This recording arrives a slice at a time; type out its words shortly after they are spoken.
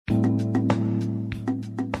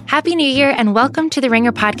Happy New Year and welcome to the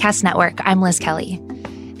Ringer Podcast Network. I'm Liz Kelly.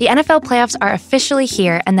 The NFL playoffs are officially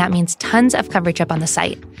here, and that means tons of coverage up on the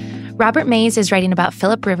site. Robert Mays is writing about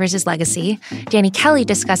Phillip Rivers' legacy, Danny Kelly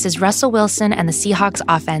discusses Russell Wilson and the Seahawks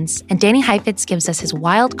offense, and Danny Heifetz gives us his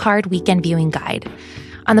wild card weekend viewing guide.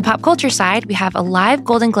 On the pop culture side, we have a live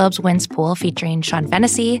Golden Globes wins pool featuring Sean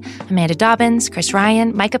Fennessy, Amanda Dobbins, Chris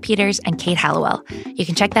Ryan, Micah Peters, and Kate Hallowell. You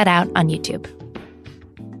can check that out on YouTube.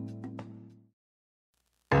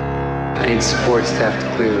 I need support staff to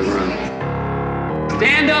clear the room.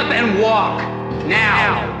 Stand up and walk,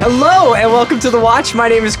 now. Hello and welcome to The Watch. My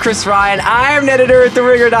name is Chris Ryan. I am an editor at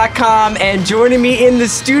TheRinger.com, and joining me in the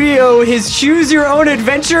studio, his Choose Your Own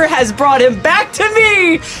Adventure has brought him back to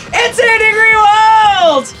me. It's Andy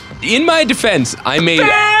Greenwald! In my defense, I made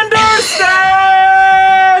Bandersnatch!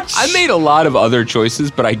 I made a lot of other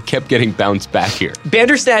choices, but I kept getting bounced back here.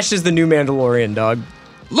 Bandersnatch is the new Mandalorian, dog.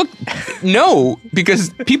 Look, no,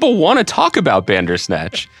 because people want to talk about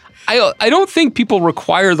Bandersnatch. I don't think people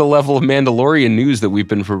require the level of Mandalorian news that we've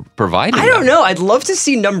been providing. I don't know. I'd love to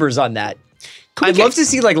see numbers on that. I'd love to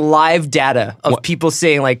see like live data of people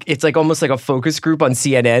saying like it's like almost like a focus group on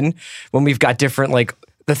CNN when we've got different like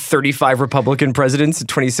the 35 Republican presidents in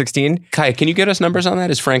 2016. Kaya, can you get us numbers on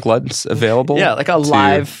that? Is Frank Lutz available? Yeah, like a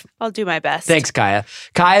live. I'll do my best. Thanks, Kaya.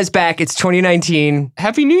 Kaya's back. It's 2019.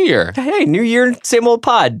 Happy New Year. Hey, New Year, same old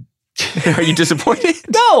pod. Are you disappointed?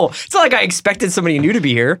 No, it's not like I expected somebody new to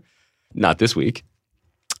be here. Not this week.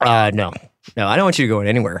 No, I don't want you to go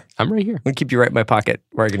anywhere. I'm right here. I'm going to keep you right in my pocket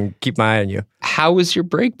where I can keep my eye on you. How was your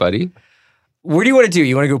break, buddy? What do you want to do?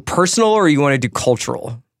 You want to go personal or you want to do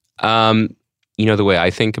cultural? You know, the way I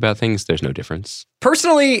think about things, there's no difference.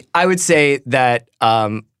 Personally, I would say that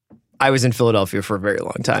I was in Philadelphia for a very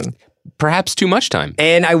long time. Perhaps too much time.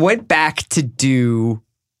 And I went back to do,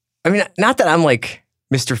 I mean, not that I'm like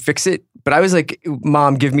Mr. Fix-It, but I was like,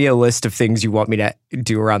 Mom, give me a list of things you want me to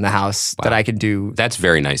do around the house that I can do. That's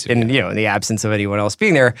very nice of you. You know, in the absence of anyone else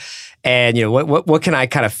being there. And, you know, what can I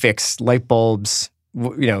kind of fix? Light bulbs,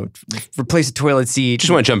 you know, replace a toilet seat.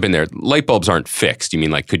 Just want to jump in there. Light bulbs aren't fixed. You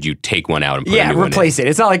mean like, could you take one out and put a new one in? Replace it.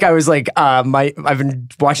 It's not like I was like, I've been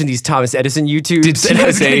watching these Thomas Edison YouTubes. Did TSA, and I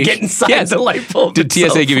was going to get inside the light bulb. Did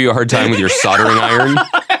TSA give you a hard time with your soldering iron?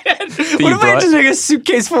 What if I just make a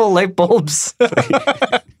suitcase full of light bulbs?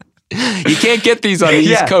 You can't get these on the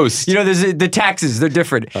East Coast. You know, there's the taxes. They're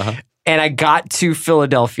different. Uh-huh. And I got to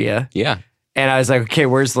Philadelphia. Yeah. And I was like, okay,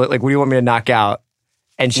 what do you want me to knock out?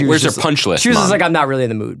 And she was Where's her punch list? She was just like, I'm not really in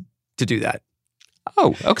the mood to do that.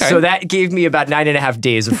 Oh, okay. So that gave me about 9.5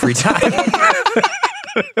 days of free time.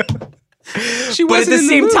 But at the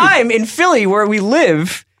same time, in Philly, where we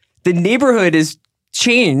live, the neighborhood has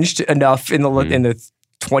changed enough in the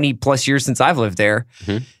 20 plus years since I've lived there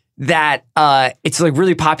that it's like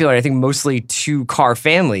really popular. I think mostly 2-car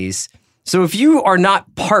families. So if you are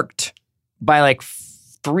not parked by like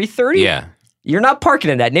 3:30, you're not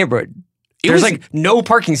parking in that neighborhood. There's like no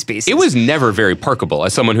parking spaces. It was never very parkable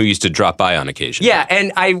as someone who used to drop by on occasion. Yeah,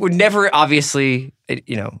 and I would never, obviously,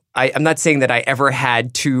 you know, I'm not saying that I ever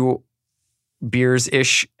had 2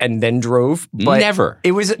 beers-ish and then drove. But never.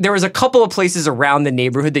 There was a couple of places around the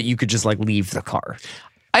neighborhood that you could just like leave the car.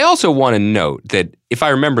 I also want to note that if I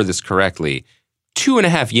remember this correctly,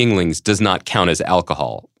 2.5 Yinglings does not count as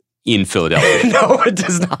alcohol in Philadelphia. No, it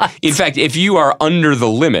does not. In fact, if you are under the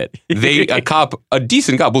limit, a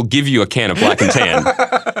decent cop will give you a can of Black and Tan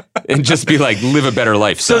and just be like, live a better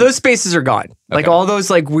life, son. So those spaces are gone. Like all those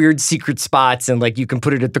like weird secret spots and like you can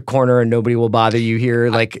put it at the corner and nobody will bother you here.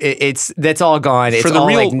 Like that's all gone. It's all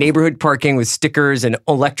like neighborhood parking with stickers and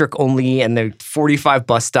electric only and the 45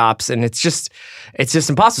 bus stops and it's just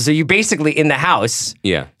impossible. So you're basically in the house.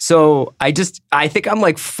 Yeah. So I think I'm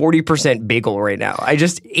like 40% bagel right now. I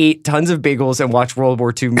just ate tons of bagels and watched World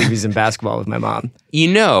War II movies and basketball with my mom. You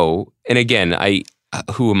know, and again,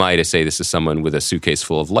 who am I to say this is someone with a suitcase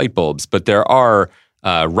full of light bulbs, but there are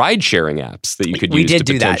ride-sharing apps that you could use to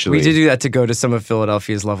potentially... We did do that to go to some of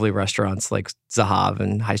Philadelphia's lovely restaurants like Zahav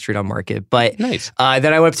and High Street on Market. But nice.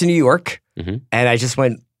 Then I went up to New York and I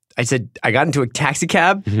got into a taxi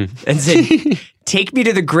cab and said, take me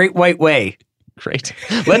to the Great White Way. Great.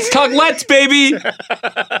 Let's talk Let's, baby!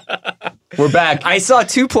 We're back. I saw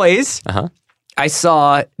 2 plays. Uh-huh. I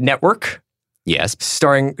saw Network. Yes.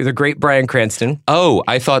 Starring the great Bryan Cranston. Oh,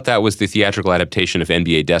 I thought that was the theatrical adaptation of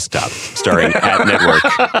NBA Desktop, starring at Network.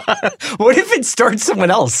 What if it starred someone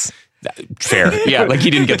else? Fair. Yeah, like he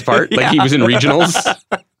didn't get the part. Like he was in regionals.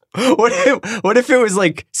 What if it was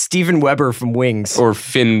like Steven Weber from Wings? Or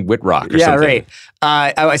Finn Whitrock or something. Yeah, right.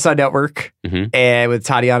 I saw Network and with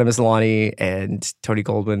Tatiana Maslany and Tony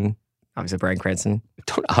Goldwyn. Obviously, Bryan Cranston.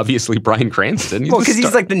 Don't obviously Bryan Cranston. Well, because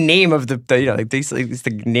he's like the name of the he's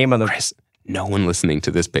the name on the. Chris, no one listening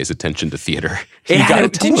to this pays attention to theater.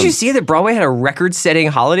 Didn't you see that Broadway had a record-setting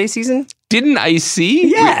holiday season? Didn't I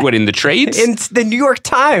see? Yeah. What, in the trades? In the New York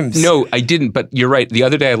Times. No, I didn't. But you're right. The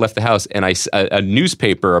other day I left the house and a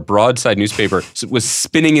newspaper, a broadside newspaper, was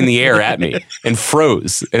spinning in the air at me and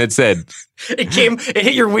froze. And it said... It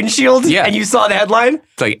hit your windshield and you saw the headline?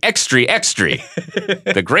 It's like, extra, extra.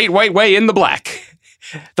 The Great White Way in the black.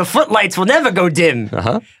 The footlights will never go dim.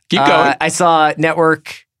 Keep going. I saw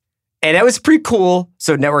Network, and that was pretty cool.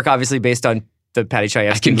 So Network, obviously based on the Patty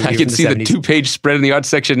Chayefsky movie. I can see 70s. the 2-page spread in the art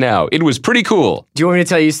section now. It was pretty cool. Do you want me to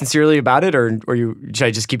tell you sincerely about it, or should I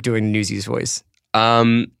just keep doing Newsy's voice?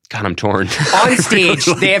 God, I'm torn. On stage,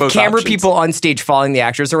 they have camera options. people on stage following the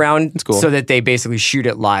actors around. That's cool. So that they basically shoot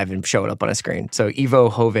it live and show it up on a screen. So Ivo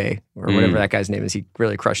Hove, or whatever that guy's name is, he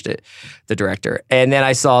really crushed it, the director. And then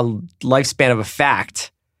I saw Lifespan of a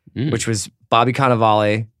Fact, which was Bobby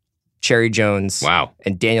Cannavale, Cherry Jones,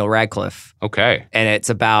 and Daniel Radcliffe. Okay. And it's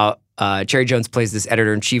about Cherry Jones plays this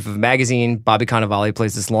editor-in-chief of a magazine. Bobby Cannavale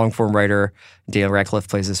plays this long-form writer. Daniel Radcliffe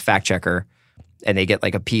plays this fact-checker. And they get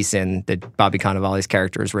like a piece in that Bobby Cannavale's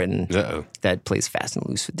character has written that plays fast and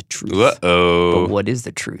loose with the truth. But what is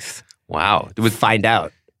the truth? Wow. We'll find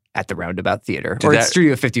out at the Roundabout Theater. It's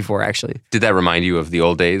Studio 54, actually. Did that remind you of the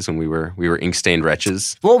old days when we were ink-stained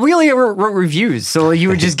wretches? Well, we only ever wrote reviews, so you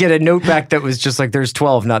would just get a note back that was just like, there's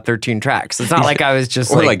 12, not 13 tracks. It's not like I was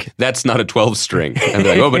just like that's not a 12 string. I'd be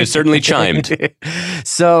like, oh, but it certainly chimed.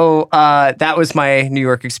 So that was my New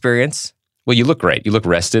York experience. Well, you look great. You look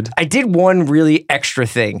rested. I did one really extra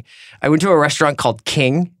thing. I went to a restaurant called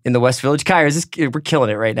King in the West Village. Kai, we're killing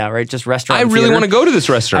it right now, right? Just restaurant. I really want to go to this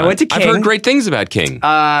restaurant. I went to King. I've heard great things about King.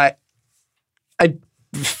 A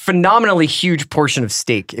phenomenally huge portion of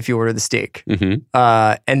steak if you order the steak. And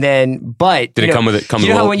then, but did it come with it? Come with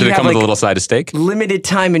a little side of steak? Limited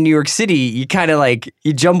time in New York City, you kind of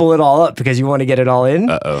you jumble it all up because you want to get it all in.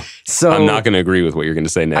 So I'm not going to agree with what you're going to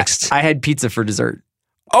say next. I had pizza for dessert.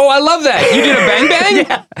 Oh, I love that. You did a bang bang?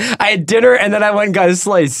 Yeah. I had dinner and then I went and got a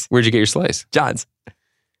slice. Where'd you get your slice? John's.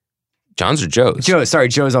 John's or Joe's?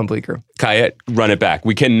 Joe's on Bleecker. Kayet, run it back.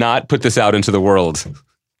 We cannot put this out into the world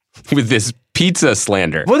with this pizza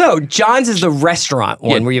slander. Well, no, John's is the restaurant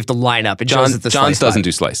one where you have to line up. And John's is the John's slice doesn't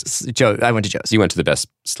do slices. I went to Joe's. You went to the best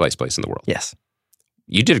slice place in the world. Yes.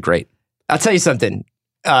 You did great. I'll tell you something.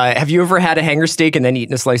 Have you ever had a hanger steak and then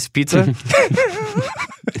eaten a slice of pizza?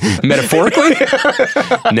 Metaphorically?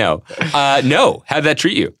 No. No. How'd that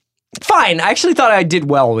treat you? Fine. I actually thought I did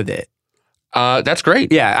well with it. That's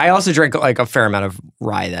great. Yeah, I also drank a fair amount of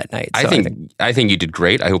rye that night. So I think you did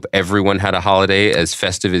great. I hope everyone had a holiday as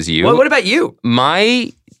festive as you. Well, what about you?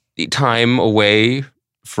 My time away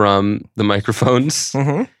from the microphones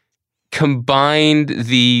combined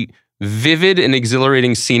the vivid and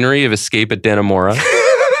exhilarating scenery of Escape at Dannemora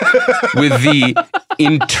with the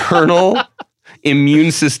internal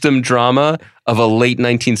immune system drama of a late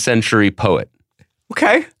 19th century poet.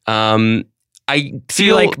 Okay. I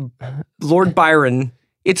feel like Lord Byron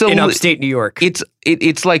in upstate New York.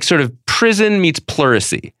 It's like sort of prison meets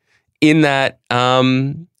pleurisy in that,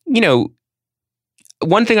 one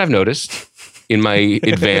thing I've noticed in my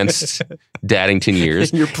advanced Daddington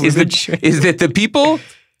years is that the people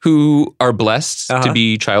who are blessed to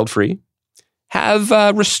be child-free have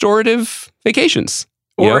restorative vacations.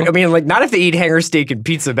 Or, not if they eat hanger steak and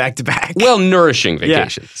pizza back to back. Well, nourishing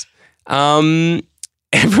vacations. Yeah.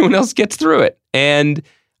 Everyone else gets through it. And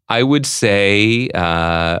I would say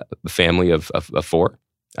a family of 4,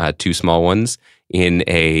 2 small ones in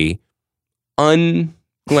a unglamorous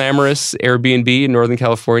Airbnb in Northern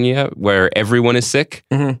California where everyone is sick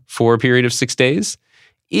for a period of 6 days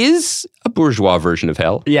is a bourgeois version of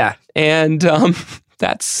hell. Yeah. And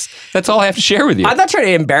that's all I have to share with you. I'm not trying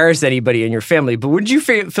to embarrass anybody in your family, but would you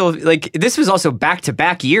feel like this was also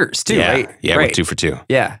back-to-back years too, right? Yeah, right. We're 2 for 2.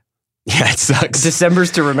 Yeah. Yeah, it sucks. December's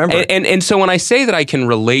to remember. And so when I say that I can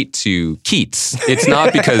relate to Keats, it's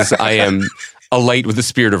not because I am alight with the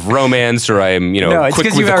spirit of romance or I am,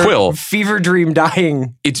 quick with a quill. Fever dream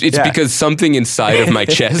dying. It's because something inside of my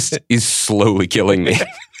chest is slowly killing me.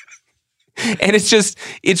 And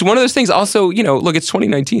it's one of those things. Also, look, it's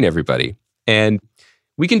 2019, everybody. And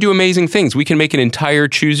we can do amazing things. We can make an entire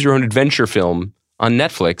choose your own adventure film on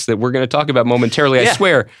Netflix that we're going to talk about momentarily, I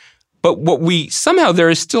swear. But there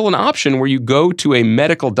is still an option where you go to a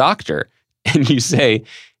medical doctor and you say,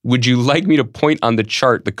 would you like me to point on the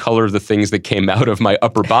chart the color of the things that came out of my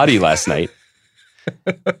upper body last night?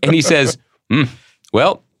 And he says,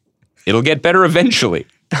 well, it'll get better eventually.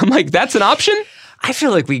 I'm like, that's an option? I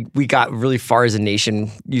feel like we got really far as a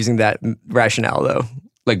nation using that rationale, though.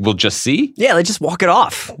 Like, we'll just see? Yeah, like just walk it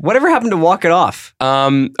off. Whatever happened to walk it off?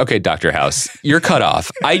 Okay, Dr. House, you're cut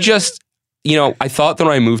off. I thought that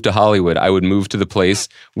when I moved to Hollywood, I would move to the place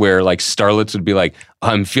where like starlets would be like,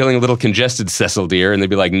 I'm feeling a little congested, Cecil dear. And they'd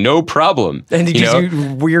be like, no problem. And he gives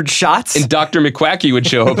you weird shots. And Dr. McQuacky would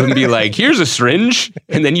show up and be like, here's a syringe.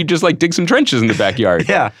 And then you just like dig some trenches in the backyard.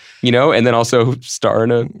 Yeah. And then also star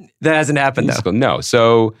in a... That hasn't happened musical. though. No.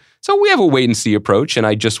 So we have a wait and see approach, and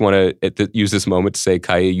I just want to use this moment to say,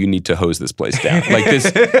 Kaya, you need to hose this place down. Like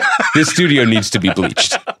this studio needs to be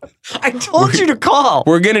bleached. I told you to call.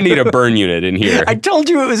 We're gonna need a burn unit in here. I told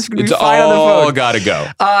you it was going to be It's fine on the phone. all gotta go.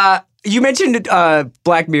 You mentioned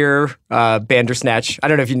Black Mirror, Bandersnatch. I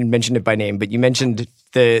don't know if you mentioned it by name, but you mentioned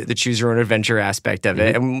the choose your own adventure aspect of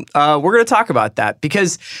it, and we're going to talk about that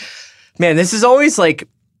because, man, this is always like.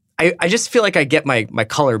 I just feel like I get my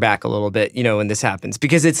color back a little bit, when this happens,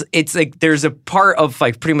 because it's like there's a part of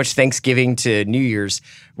like pretty much Thanksgiving to New Year's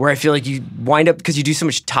where I feel like you wind up, because you do so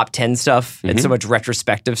much top 10 stuff and so much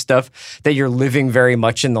retrospective stuff, that you're living very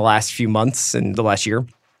much in the last few months and the last year.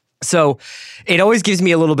 So it always gives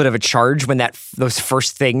me a little bit of a charge when those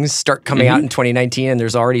first things start coming out in 2019, and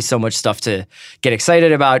there's already so much stuff to get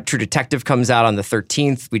excited about. True Detective comes out on the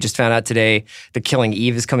 13th. We just found out today The Killing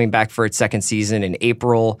Eve is coming back for its second season in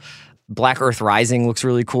April. Black Earth Rising looks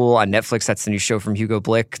really cool on Netflix. That's the new show from Hugo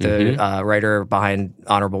Blick, the writer behind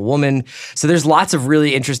Honorable Woman. So there's lots of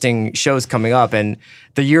really interesting shows coming up, and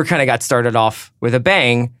the year kind of got started off with a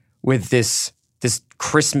bang with this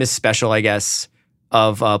Christmas special, I guess,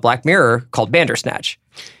 of Black Mirror called Bandersnatch.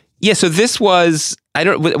 Yeah, so this was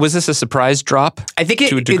this a surprise drop? I think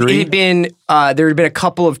to a degree? It had been there had been a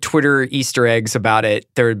couple of Twitter Easter eggs about it.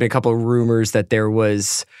 There had been a couple of rumors that they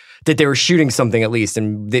were shooting something at least,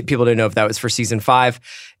 and people didn't know if that was for season 5.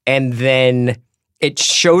 And then it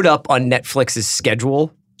showed up on Netflix's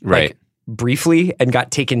schedule, right, briefly, and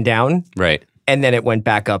got taken down, right, and then it went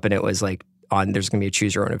back up, and it was like there's going to be a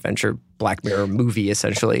choose your own adventure Black Mirror movie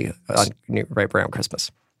essentially right around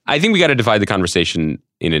Christmas. I think we got to divide the conversation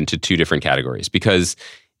into two different categories because,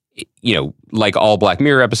 like all Black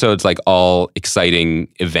Mirror episodes, like all exciting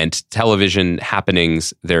event television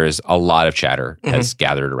happenings, there's a lot of chatter has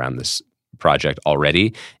gathered around this project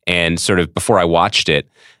already. And sort of before I watched it,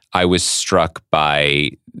 I was struck by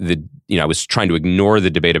I was trying to ignore the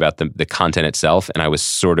debate about the content itself, and I was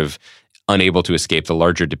sort of unable to escape the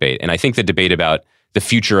larger debate. And I think the debate about the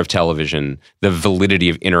future of television, the validity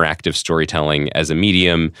of interactive storytelling as a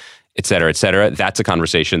medium, et cetera, that's a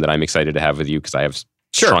conversation that I'm excited to have with you because I have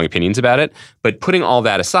strong opinions about it. But putting all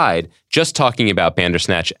that aside, just talking about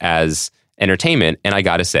Bandersnatch as entertainment, and I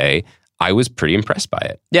got to say, I was pretty impressed by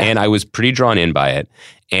it. Yeah. And I was pretty drawn in by it.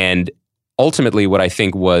 And ultimately, what I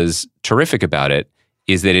think was terrific about it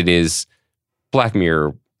is that it is Black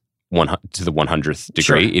Mirror to the 100th degree.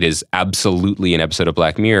 Sure. It is absolutely an episode of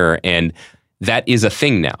Black Mirror, and that is a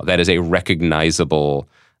thing now. That is a recognizable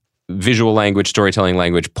visual language, storytelling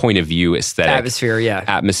language, point of view, aesthetic.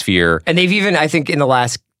 Atmosphere. And they've even, I think, in the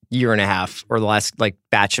last year and a half, or the last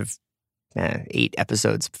batch of 8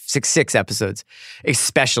 episodes, six episodes,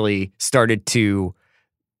 especially started to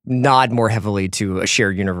nod more heavily to a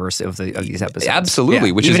shared universe of these episodes. Absolutely.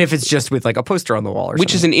 Yeah. Even if it's just with a poster on the wall or something.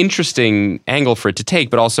 Which is an interesting angle for it to take,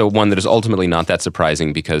 but also one that is ultimately not that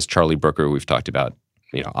surprising because Charlie Brooker, we've talked about,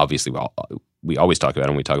 obviously we always talk about it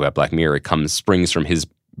when we talk about Black Mirror. It springs from his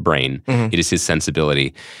brain. It is his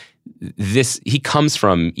sensibility. He comes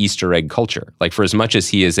from Easter egg culture. Like, for as much as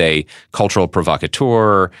he is a cultural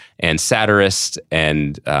provocateur and satirist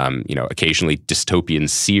and occasionally dystopian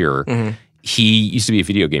seer, he used to be a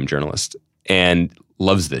video game journalist and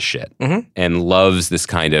loves this shit and loves this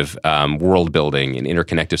kind of world building and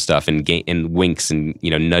interconnective stuff and winks and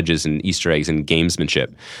nudges and Easter eggs and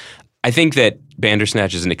gamesmanship. I think that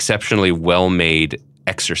Bandersnatch is an exceptionally well-made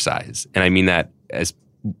exercise, and I mean that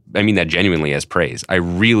genuinely as praise. I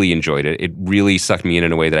really enjoyed it. It really sucked me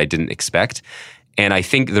in a way that I didn't expect, and I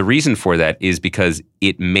think the reason for that is because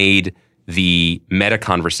it made the meta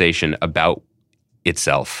conversation about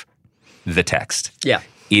itself the text. Yeah.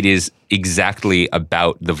 It is exactly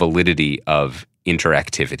about the validity of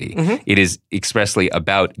interactivity. It is expressly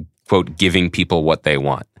about, quote, giving people what they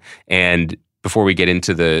want. And before we get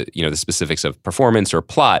into the specifics of performance or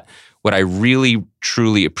plot, what I really,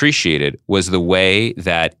 truly appreciated was the way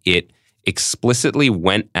that it explicitly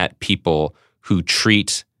went at people who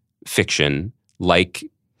treat fiction like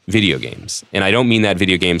video games. And I don't mean that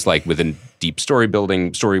video games like with a deep story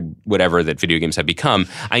building, story whatever that video games have become.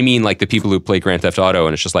 I mean like the people who play Grand Theft Auto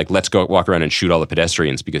and it's just like, let's go walk around and shoot all the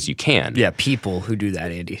pedestrians because you can. Yeah, people who do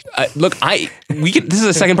that, Andy. Look, this is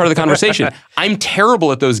the second part of the conversation. I'm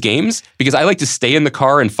terrible at those games because I like to stay in the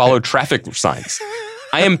car and follow traffic signs.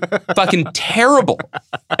 I am fucking terrible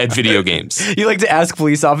at video games. You like to ask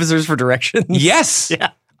police officers for directions? Yes. Yeah.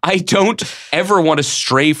 I don't ever want to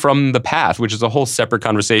stray from the path, which is a whole separate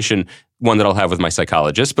conversation, one that I'll have with my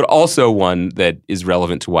psychologist, but also one that is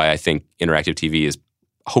relevant to why I think interactive TV is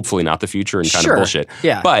hopefully not the future and kind of bullshit.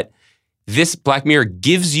 Yeah. But this Black Mirror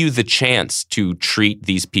gives you the chance to treat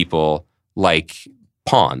these people like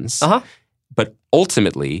pawns, but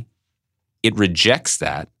ultimately it rejects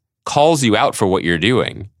that, calls you out for what you're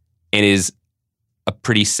doing, and is a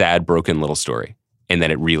pretty sad, broken little story. And then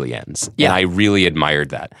it really ends. Yeah. And I really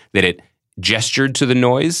admired that it gestured to the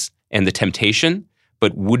noise and the temptation,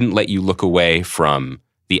 but wouldn't let you look away from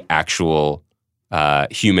the actual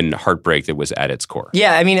human heartbreak that was at its core.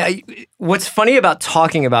 Yeah, I mean, what's funny about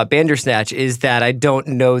talking about Bandersnatch is that I don't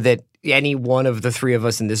know that any one of the three of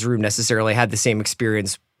us in this room necessarily had the same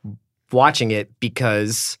experience watching it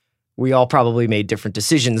because we all probably made different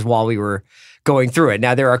decisions while we were going through it.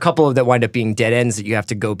 Now, there are a couple of that wind up being dead ends that you have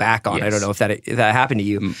to go back on. Yes. I don't know if that happened to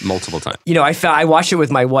you. Multiple times. You know, I watched it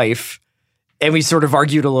with my wife, and we sort of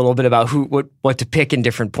argued a little bit about what to pick in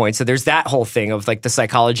different points. So there's that whole thing of like the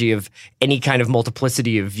psychology of any kind of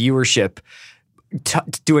multiplicity of viewership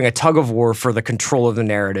doing a tug of war for the control of the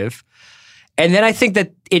narrative. And then I think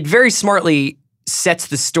that it very smartly sets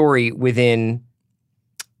the story within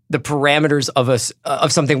the parameters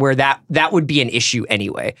of something where that would be an issue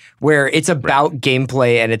anyway, where it's about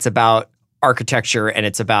gameplay and it's about architecture and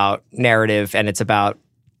it's about narrative and it's about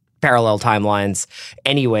parallel timelines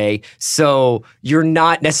anyway. So you're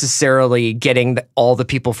not necessarily getting all the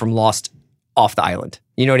people from Lost off the island.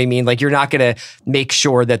 You know what I mean? Like you're not going to make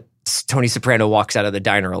sure that Tony Soprano walks out of the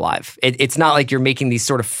diner alive. It's not like you're making these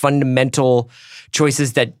sort of fundamental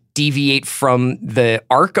choices that deviate from the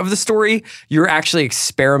arc of the story. You're actually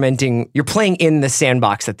experimenting. You're playing in the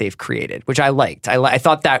sandbox that they've created, which I liked. I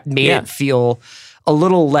thought that made it feel a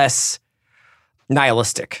little less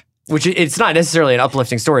nihilistic, which it's not necessarily an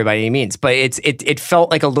uplifting story by any means, but it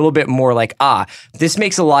felt like a little bit more like, this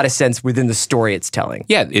makes a lot of sense within the story it's telling.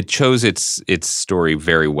 Yeah, it chose its story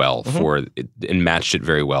very well and matched it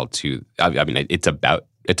very well to, I mean, it's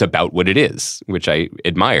about what it is, which I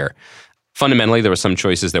admire. Fundamentally, there were some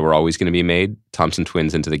choices that were always going to be made. Thompson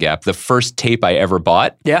Twins, Into the Gap. The first tape I ever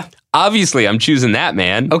bought. Yeah. Obviously, I'm choosing that,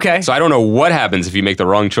 man. Okay. So I don't know what happens if you make the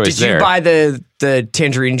wrong choice there. Did you buy the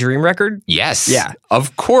Tangerine Dream record? Yes. Yeah.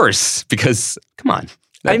 Of course. Because, come on.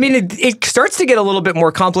 I mean, it starts to get a little bit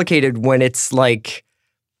more complicated when it's like,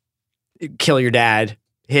 kill your dad,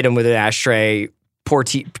 hit him with an ashtray, pour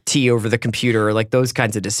tea over the computer, like those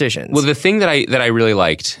kinds of decisions. Well, the thing that I really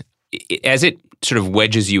liked, as it sort of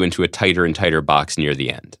wedges you into a tighter and tighter box near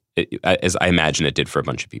the end, as I imagine it did for a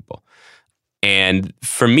bunch of people. And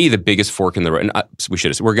for me, the biggest fork in the road, and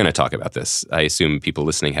we're going to talk about this. I assume people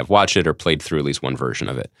listening have watched it or played through at least one version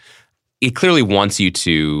of it. It clearly wants you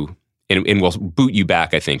to, and will boot you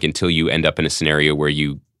back, I think, until you end up in a scenario where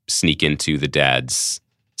you sneak into the dad's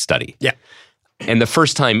study. Yeah. And the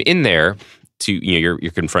first time in there, you're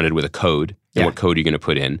confronted with a code, and what code are you going to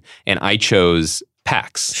put in? And I chose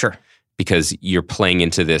PAX. Sure. Because you're playing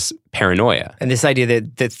into this paranoia. And this idea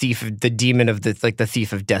that the thief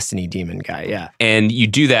of destiny demon guy, yeah. And you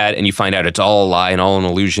do that and you find out it's all a lie and all an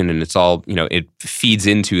illusion and it's all, it feeds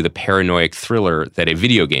into the paranoid thriller that a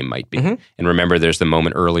video game might be. Mm-hmm. And remember, there's the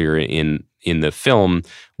moment earlier in the film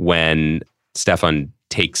when Stefan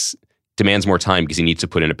demands more time because he needs to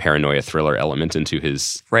put in a paranoia thriller element into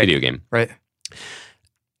his video game. Right.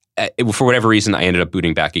 For whatever reason, I ended up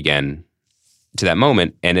booting back again to that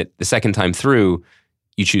moment, and the second time through,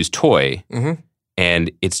 you choose toy, and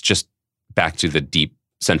it's just back to the deep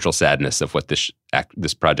central sadness of what this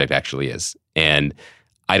project actually is. And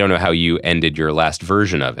I don't know how you ended your last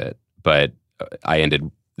version of it, but I ended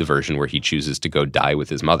the version where he chooses to go die with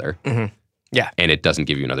his mother. Mm-hmm. Yeah, and it doesn't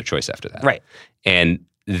give you another choice after that. Right, and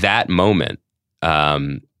that moment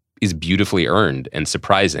is beautifully earned and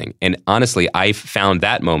surprising. And honestly, I found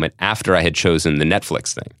that moment after I had chosen the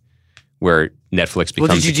Netflix thing, where Netflix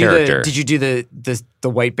becomes a character. Did you do the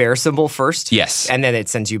white bear symbol first? Yes. And then it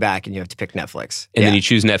sends you back and you have to pick Netflix. And then you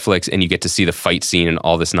choose Netflix and you get to see the fight scene and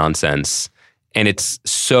all this nonsense. And it's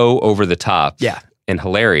so over the top and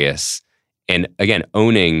hilarious. And again,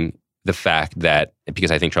 owning the fact that,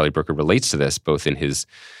 because I think Charlie Brooker relates to this, both in his,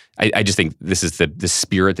 I just think this is the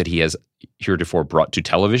spirit that he has heretofore brought to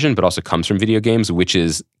television, but also comes from video games, which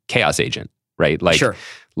is chaos agent, right? Like,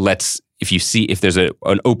 let's if there's an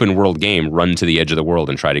open world game, run to the edge of the world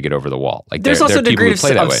and try to get over the wall. Like there's also a degree of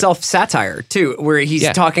way. self-satire too, where he's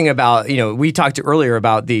talking about, we talked earlier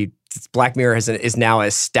about the Black Mirror is now an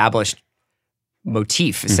established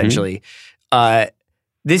motif, essentially.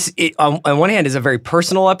 This, on one hand, is a very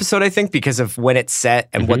personal episode, I think, because of when it's set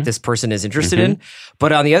and what this person is interested in.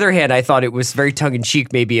 But on the other hand, I thought it was very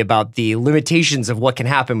tongue-in-cheek, maybe about the limitations of what can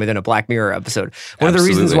happen within a Black Mirror episode. One of the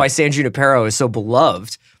reasons why San Junipero is so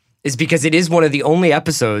beloved is because it is one of the only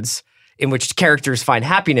episodes in which characters find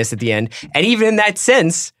happiness at the end. And even in that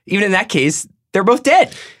sense, even in that case, they're both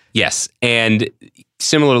dead. Yes. And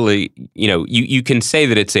similarly, you can say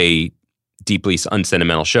that it's a deeply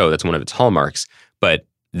unsentimental show. That's one of its hallmarks. But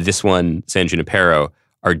this one, San Junipero,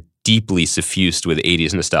 are deeply suffused with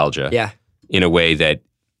 80s nostalgia in a way that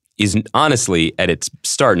is honestly, at its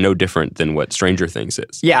start, no different than what Stranger Things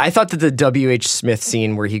is. Yeah, I thought that the W.H. Smith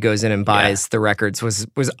scene where he goes in and buys the records was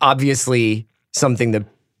obviously something that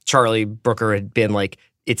Charlie Brooker had been like,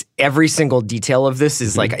 it's every single detail of this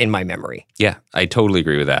is like in my memory. Yeah, I totally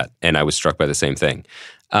agree with that. And I was struck by the same thing.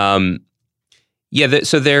 So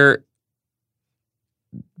they're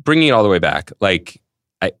bringing it all the way back. Like,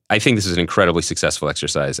 I think this is an incredibly successful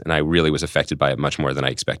exercise, and I really was affected by it much more than I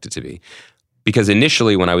expected to be. Because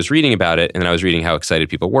initially, when I was reading about it, and then I was reading how excited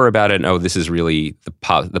people were about it, and this is really the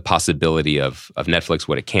possibility of Netflix,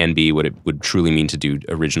 what it can be, what it would truly mean to do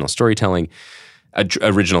original storytelling, to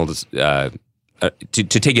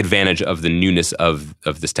take advantage of the newness of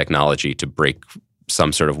this technology to break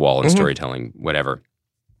some sort of wall in storytelling, whatever.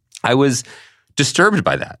 I was disturbed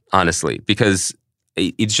by that, honestly, because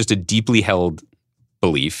it's just a deeply held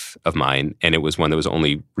belief of mine, and it was one that was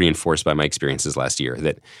only reinforced by my experiences last year,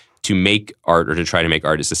 that to make art or to try to make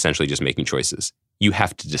art is essentially just making choices. You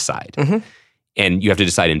have to decide. And you have to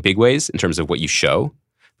decide in big ways in terms of what you show,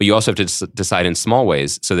 but you also have to decide in small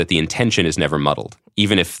ways so that the intention is never muddled,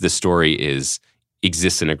 even if the story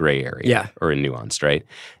exists in a gray area or in nuanced, right?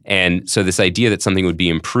 And so this idea that something would be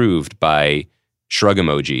improved by shrug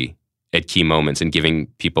emoji at key moments and giving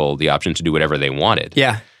people the option to do whatever they wanted,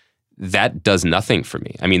 that does nothing for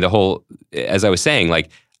me. I mean, as I was saying, like,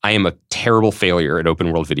 I am a terrible failure at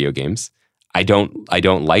open world video games. I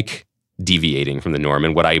don't like deviating from the norm.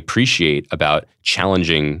 And what I appreciate about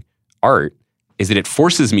challenging art is that it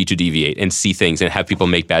forces me to deviate and see things and have people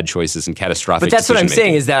make bad choices and catastrophic But that's what I'm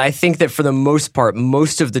decision-making. saying, is that I think that for the most part,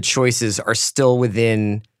 most of the choices are still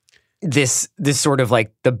within this sort of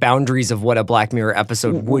like the boundaries of what a Black Mirror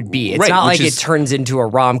episode would be. It's not like it turns into a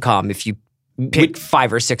rom-com if you pick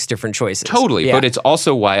 5 or 6 different choices. Totally. But it's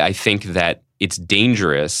also why I think that it's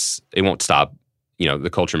dangerous. It won't stop, the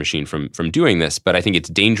culture machine from doing this, but I think it's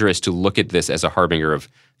dangerous to look at this as a harbinger of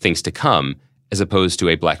things to come, as opposed to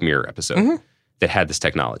a Black Mirror episode that had this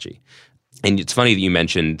technology. And it's funny that you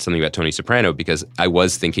mentioned something about Tony Soprano, because I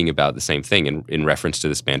was thinking about the same thing in reference to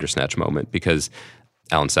this Bandersnatch moment, because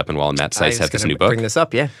Alan Sepinwall and Matt Seiss have this new book. Bring this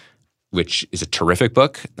up, which is a terrific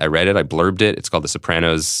book. I read it. I blurbed it. It's called The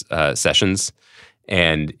Sopranos Sessions.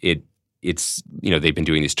 And it's they've been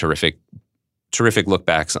doing these terrific look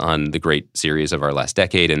backs on the great series of our last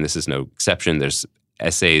decade, and this is no exception. There's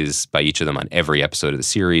essays by each of them on every episode of the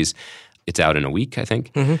series. It's out in a week, I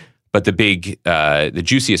think. But the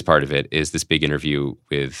juiciest part of it is this big interview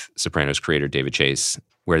with Sopranos creator David Chase,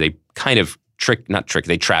 where they kind of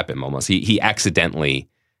they trap him almost. He accidentally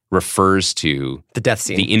refers to the death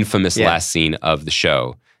scene, the infamous last scene of the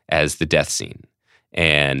show, as the death scene.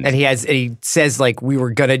 And he says, like, we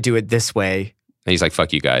were gonna do it this way. And he's like,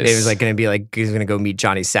 fuck you guys. It was like going to be like, he's going to go meet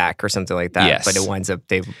Johnny Sack or something like that. Yes. But it winds up,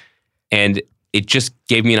 And it just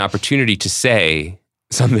gave me an opportunity to say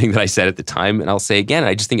something that I said at the time, and I'll say again.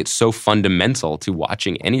 I just think it's so fundamental to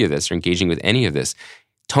watching any of this or engaging with any of this.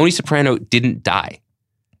 Tony Soprano didn't die.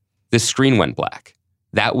 The screen went black.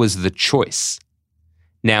 That was the choice.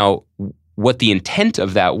 Now, what the intent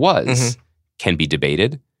of that was can be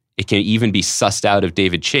debated. It can even be sussed out of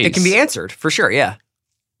David Chase. It can be answered, for sure, yeah.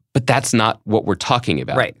 But that's not what we're talking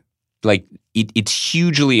about. Right. Like, it's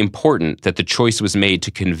hugely important that the choice was made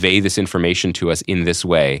to convey this information to us in this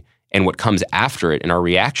way, and what comes after it and our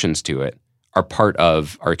reactions to it are part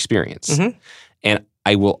of our experience. And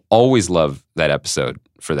I will always love that episode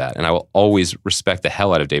for that, and I will always respect the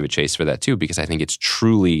hell out of David Chase for that too, because I think it's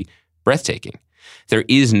truly breathtaking. There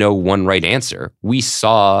is no one right answer. We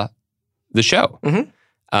saw the show.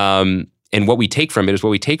 And what we take from it is what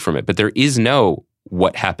we take from it, but there is no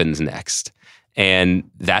what happens next. And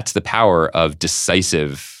that's the power of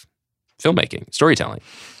decisive filmmaking, storytelling.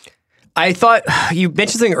 I thought you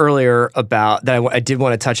mentioned something earlier about that I did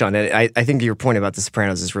want to touch on it. I think your point about The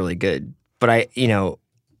Sopranos is really good. But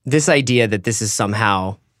this idea that this is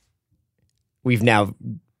somehow we've now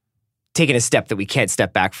taken a step that we can't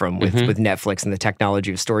step back from with Netflix and the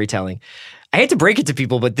technology of storytelling. I hate to break it to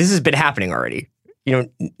people, but this has been happening already. You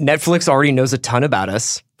know, Netflix already knows a ton about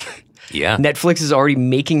us. Yeah. Netflix is already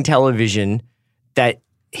making television that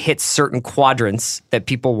hits certain quadrants that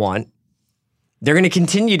people want. They're going to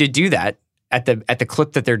continue to do that at the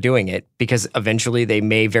clip that they're doing it, because eventually they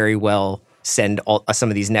may very well send some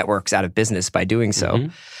of these networks out of business by doing so.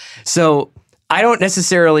 So I don't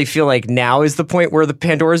necessarily feel like now is the point where the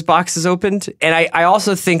Pandora's box is opened. And I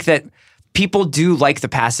also think that people do like the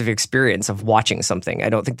passive experience of watching something. I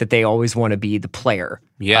don't think that they always want to be the player.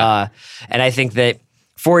 Yeah. And I think that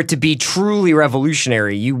for it to be truly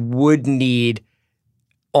revolutionary, you would need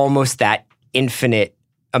almost that infinite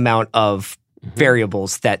amount of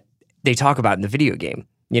variables that they talk about in the video game.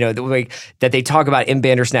 You know, the way that they talk about in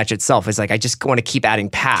Bandersnatch itself is like, I just want to keep adding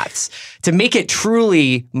paths. To make it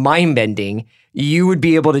truly mind-bending, you would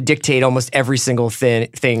be able to dictate almost every single thing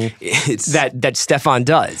that Stefan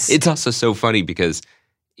does. It's also so funny because,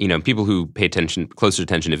 you know, people who pay closer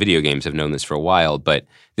attention to video games have known this for a while, but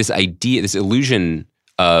this idea, this illusion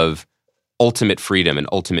of ultimate freedom and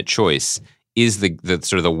ultimate choice is the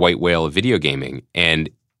sort of the white whale of video gaming. And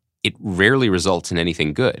it rarely results in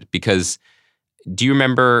anything good, because do you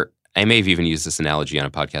remember, I may have even used this analogy on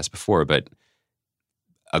a podcast before, but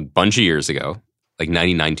a bunch of years ago, like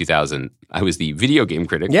 99, 2000, I was the video game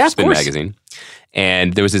critic for Spin Magazine.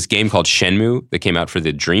 And there was this game called Shenmue that came out for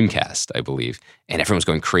the Dreamcast, I believe. And everyone was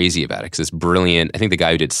going crazy about it because it's brilliant. I think the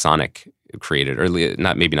guy who did Sonic created, or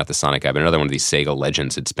maybe not the Sonic guy, but another one of these Sega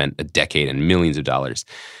legends had spent a decade and millions of dollars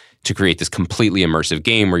to create this completely immersive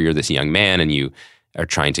game where you're this young man and you are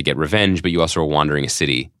trying to get revenge, but you also are wandering a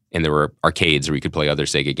city. And there were arcades where you could play other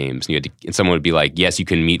Sega games. And and someone would be like, yes, you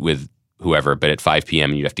can meet with whoever, but at 5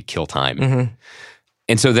 p.m. you'd have to kill time.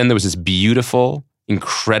 And so then there was this beautiful,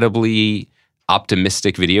 incredibly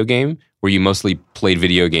optimistic video game where you mostly played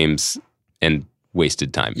video games and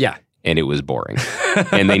wasted time. Yeah. And it was boring.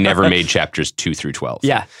 And they never made chapters 2 through 12.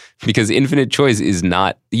 Yeah. Because infinite choice is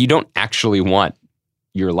not, you don't actually want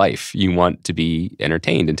your life. You want to be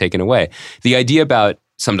entertained and taken away. The idea about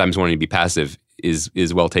sometimes wanting to be passive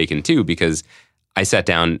is well taken too, because I sat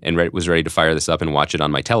down and was ready to fire this up and watch it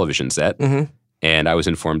on my television set. And I was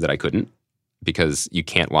informed that I couldn't, because you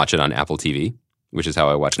can't watch it on Apple TV, which is how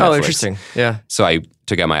I watch Netflix. Oh, interesting. Yeah. So I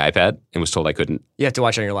took out my iPad and was told I couldn't. You have to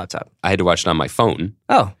watch it on your laptop. I had to watch it on my phone.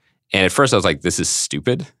 Oh. And at first I was like, this is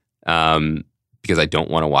stupid, because I don't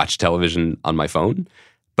want to watch television on my phone.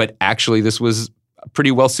 But actually this was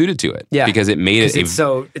pretty well suited to it. Yeah. Because it made it. It's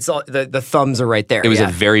all the thumbs are right there. It was a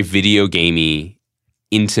very video gamey,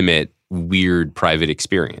 intimate, weird, private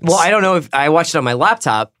experience. Well, I don't know if I watched it on my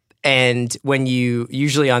laptop, and when you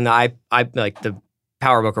usually on the I like the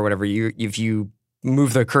PowerBook or whatever, if you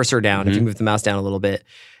move the cursor down, if you move the mouse down a little bit,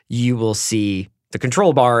 you will see the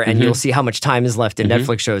control bar and you'll see how much time is left in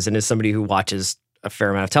Netflix shows. And as somebody who watches a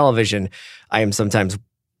fair amount of television, I am sometimes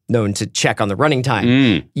known to check on the running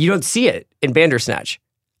time. You don't see it in Bandersnatch.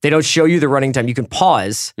 They don't show you the running time. You can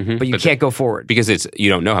pause, but you can't go forward. Because you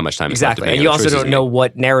don't know how much time is left. Exactly. And you also don't know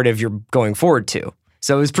what narrative you're going forward to.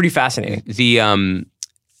 So it was pretty fascinating.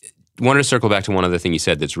 Wanted to circle back to one other thing you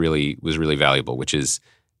said was really valuable, which is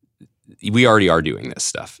we already are doing this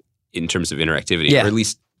stuff in terms of interactivity, or at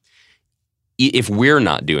least if we're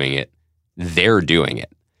not doing it, they're doing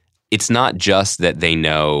it. It's not just that they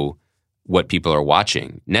know what people are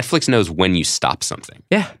watching. Netflix knows when you stop something.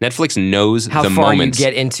 Yeah. Netflix knows how the far moments you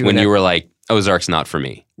get into when you were like, Ozark's not for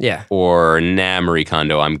me. Yeah. Or Marie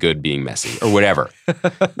Kondo, I'm good being messy, or whatever.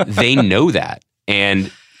 They know that.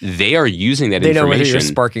 And they are using that information. They know whether you're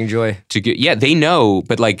sparking joy. They know,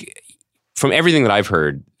 but like from everything that I've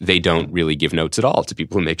heard, they don't really give notes at all to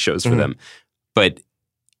people who make shows for them. But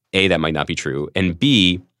A, that might not be true. And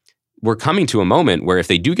B, we're coming to a moment where if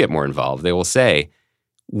they do get more involved, they will say,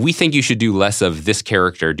 we think you should do less of this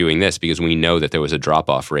character doing this because we know that there was a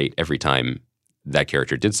drop-off rate every time that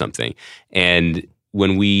character did something. And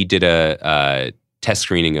when we did a test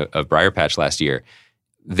screening of Briarpatch last year,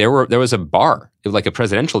 there was a bar. It was like a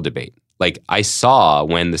presidential debate. Like I saw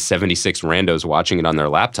when the 76 randos watching it on their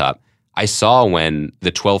laptop, I saw when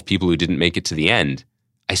the 12 people who didn't make it to the end,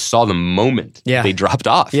 I saw the moment they dropped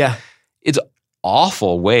off. Yeah. It's an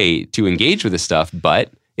awful way to engage with this stuff,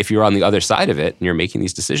 but if you're on the other side of it and you're making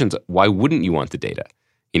these decisions, why wouldn't you want the data?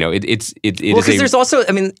 You know, it is because there's also,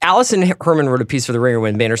 I mean, Allison Herman wrote a piece for The Ringer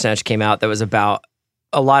when Bandersnatch came out that was about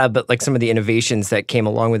a lot of like some of the innovations that came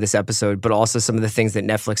along with this episode, but also some of the things that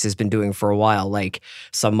Netflix has been doing for a while. Like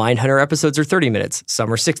some Mindhunter episodes are 30 minutes,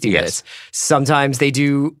 some are 60 minutes. Sometimes they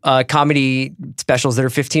do comedy specials that are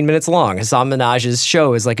 15 minutes long. Hassan Minaj's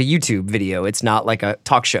show is like a YouTube video. It's not like a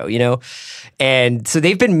talk show, you know? And so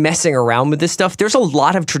they've been messing around with this stuff. There's a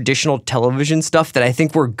lot of traditional television stuff that I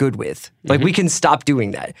think we're good with. Like we can stop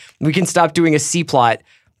doing that. We can stop doing a C-plot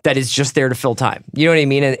that is just there to fill time. You know what I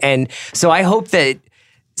mean? And so I hope that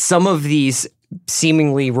some of these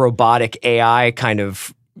seemingly robotic AI kind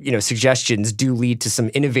of, you know, suggestions do lead to some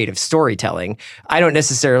innovative storytelling. I don't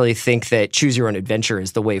necessarily think that choose your own adventure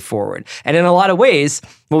is the way forward. And in a lot of ways,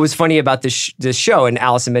 what was funny about this show, and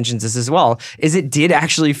Allison mentions this as well, is it did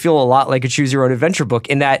actually feel a lot like a choose your own adventure book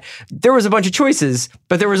in that there was a bunch of choices,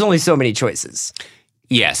 but there was only so many choices.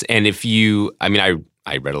 Yes. And if you, I mean,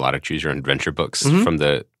 I read a lot of choose your own adventure books from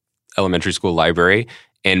the elementary school library.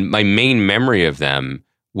 And my main memory of them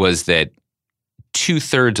was that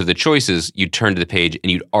 2/3 of the choices, you'd turn to the page and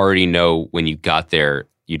you'd already know when you got there,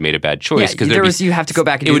 you'd made a bad choice. Because you have to go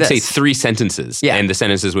back and do this. It would say 3 sentences. And the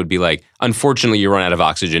sentences would be like, unfortunately, you run out of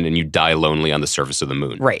oxygen and you die lonely on the surface of the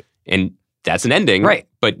moon. Right. And that's an ending. Right.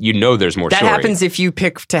 But you know there's more that story. That happens if you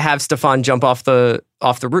pick to have Stefan jump off the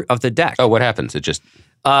deck. Oh, what happens? It just...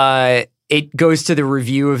 it goes to the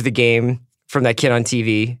review of the game from that kid on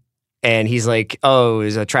TV. And he's like, oh, it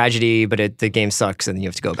was a tragedy, but the game sucks, and you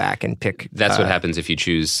have to go back and pick. That's what happens if you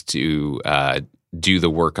choose to do the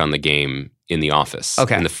work on the game in the office.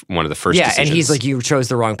 Okay. In one of the first decisions. And he's like, you chose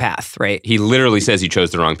the wrong path, right? He literally says you chose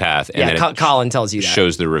the wrong path. And then Colin tells you that.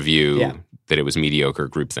 Shows the review that it was mediocre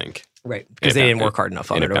groupthink. Right, because they didn't work hard enough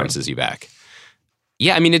on it. And it bounces you back.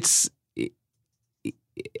 Yeah, I mean,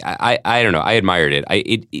 I don't know. I admired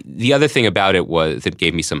it. The other thing about it that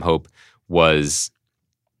gave me some hope was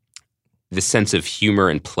the sense of humor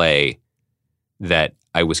and play that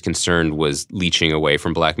I was concerned was leaching away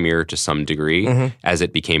from Black Mirror to some degree as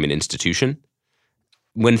it became an institution.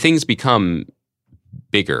 When things become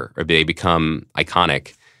bigger or they become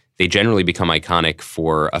iconic, they generally become iconic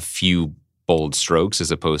for a few bold strokes as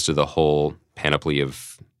opposed to the whole panoply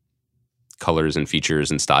of colors and features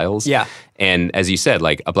and styles. Yeah. And as you said,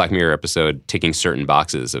 like a Black Mirror episode ticking certain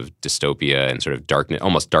boxes of dystopia and sort of darkness,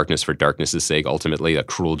 almost darkness for darkness' sake, ultimately a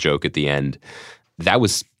cruel joke at the end. That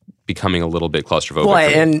was becoming a little bit claustrophobic.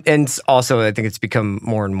 Well, and also I think it's become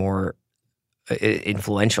more and more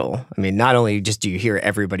influential. I mean, not only just do you hear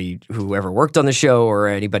everybody who ever worked on the show or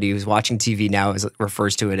anybody who's watching TV now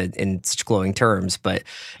refers to it in such glowing terms, but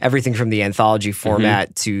everything from the anthology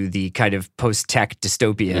format to the kind of post-tech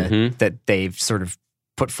dystopia that they've sort of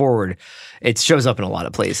put forward, it shows up in a lot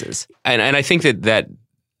of places. And I think that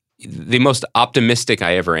the most optimistic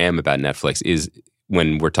I ever am about Netflix is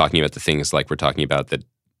when we're talking about the things like we're talking about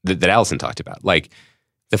that Allison talked about. Like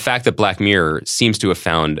the fact that Black Mirror seems to have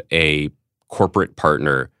found a corporate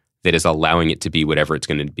partner that is allowing it to be whatever it's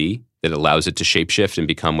going to be, that allows it to shapeshift and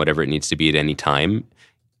become whatever it needs to be at any time,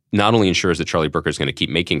 not only ensures that Charlie Brooker is going to keep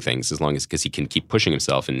making things because he can keep pushing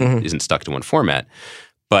himself and isn't stuck to one format,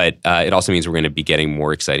 but it also means we're going to be getting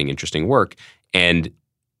more exciting, interesting work. And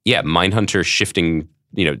yeah, Mindhunter shifting,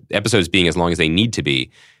 episodes being as long as they need to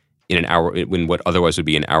be in an hour, when what otherwise would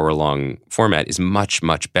be an hour-long format is much,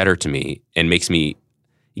 much better to me and it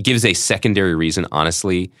gives a secondary reason,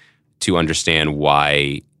 honestly, to understand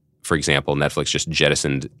why, for example, Netflix just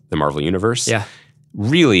jettisoned the Marvel Universe. Yeah.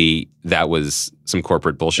 Really, that was some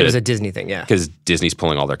corporate bullshit. It was a Disney thing, yeah. Because Disney's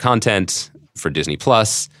pulling all their content for Disney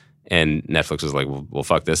Plus, and Netflix was like, well,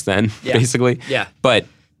 fuck this then, basically. Yeah. But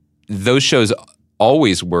those shows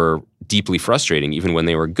always were deeply frustrating, even when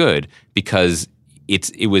they were good, because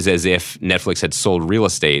it was as if Netflix had sold real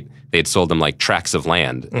estate. They had sold them like tracts of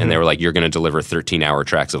land, and they were like, you're going to deliver 13-hour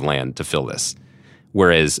tracts of land to fill this.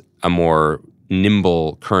 Whereas a more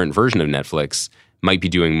nimble current version of Netflix might be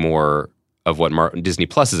doing more of what Disney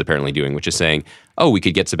Plus is apparently doing, which is saying, oh, we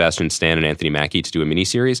could get Sebastian Stan and Anthony Mackie to do a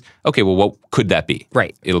miniseries. Okay, well, what could that be?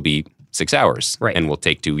 Right. It'll be 6 hours. Right. And we'll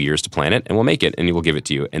take 2 years to plan it, and we'll make it, and we'll give it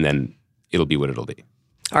to you, and then it'll be what it'll be.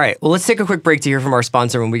 All right, well, let's take a quick break to hear from our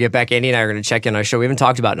sponsor. When we get back, Andy and I are going to check in on a show we haven't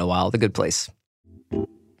talked about in a while, The Good Place.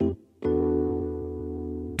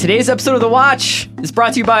 Today's episode of The Watch is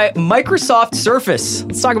brought to you by Microsoft Surface.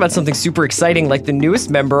 Let's talk about something super exciting like the newest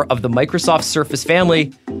member of the Microsoft Surface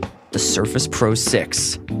family, the Surface Pro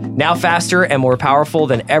 6. Now faster and more powerful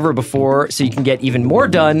than ever before, so you can get even more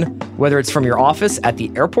done, whether it's from your office, at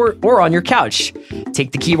the airport, or on your couch.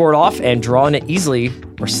 Take the keyboard off and draw on it easily,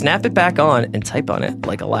 or snap it back on and type on it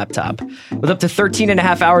like a laptop. With up to 13 and a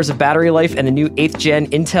half hours of battery life and the new 8th gen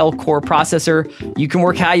Intel Core processor, you can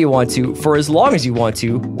work how you want to, for as long as you want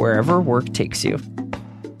to, wherever work takes you.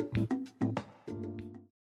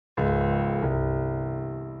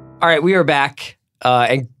 All right, we are back,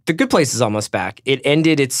 and The Good Place is almost back. It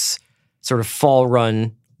ended its sort of fall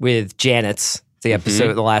run with Janet's, the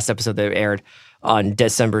last episode that aired on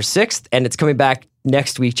December 6th, and it's coming back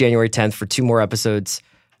next week, January 10th, for 2 more episodes.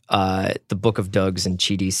 The Book of Doug's and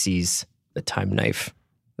Chidi Sees the Time Knife.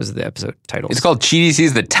 Those are the episode titles. It's called Chidi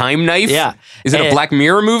Sees the Time Knife? Yeah. Is it a Black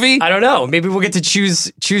Mirror movie? I don't know. Maybe we'll get to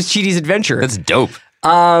choose Chidi's adventure. That's dope.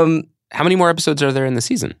 How many more episodes are there in the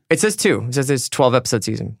season? It says 2. It says it's 12-episode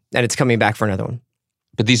season, and it's coming back for another one.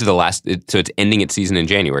 But these are the last, so it's ending its season in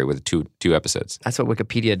January with two episodes. That's what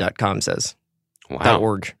Wikipedia.com says. Wow.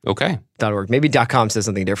 .org. Okay. .org. Maybe .com says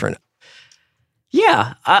something different.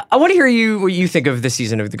 Yeah. I want to hear what you think of this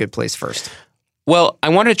season of The Good Place first. Well, I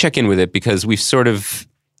wanted to check in with it because we've sort of,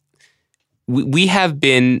 we have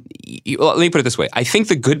been, let me put it this way. I think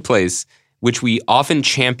The Good Place, which we often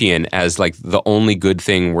champion as like the only good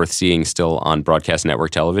thing worth seeing still on broadcast network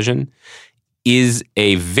television, is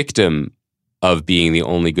a victim of being the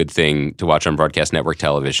only good thing to watch on broadcast network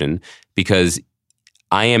television, because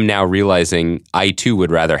I am now realizing I too would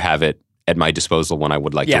rather have it at my disposal when I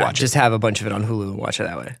would like to watch it. Just have a bunch of it on Hulu and watch it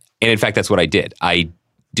that way. And in fact, that's what I did. I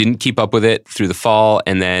didn't keep up with it through the fall,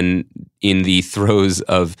 and then in the throes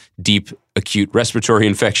of deep acute respiratory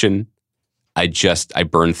infection, I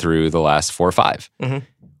burned through the last 4 or 5. Mm-hmm.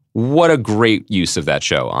 What a great use of that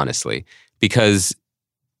show, honestly, because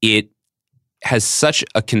it has such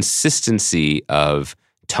a consistency of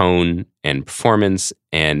tone and performance,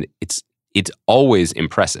 and it's always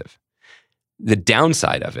impressive. The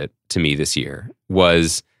downside of it to me this year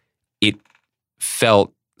was it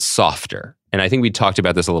felt softer. And I think we talked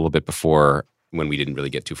about this a little bit before when we didn't really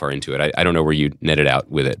get too far into it. I don't know where you netted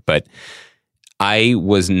out with it, but I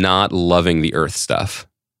was not loving the Earth stuff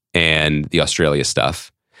and the Australia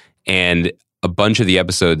stuff. And a bunch of the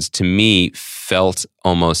episodes to me felt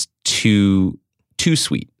almost too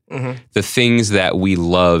sweet. Mm-hmm. The things that we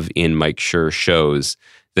love in Mike Schur shows,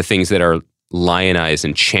 the things that are lionized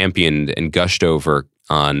and championed and gushed over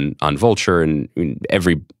on Vulture and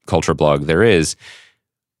every culture blog there is,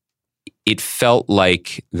 it felt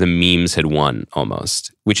like the memes had won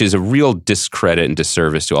almost, which is a real discredit and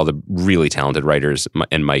disservice to all the really talented writers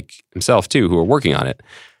and Mike himself too, who are working on it.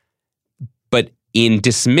 But in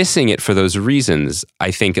dismissing it for those reasons,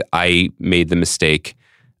 I think I made the mistake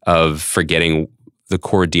of forgetting the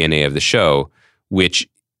core DNA of the show, which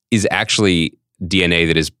is actually DNA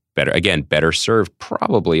that is better served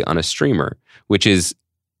probably on a streamer, which is,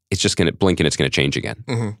 it's just going to blink and it's going to change again.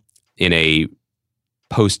 Mm-hmm. In a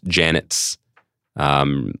post-Janet's, I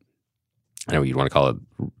don't know what you'd want to call it,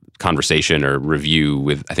 conversation or review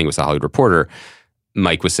with, I think it was the Hollywood Reporter,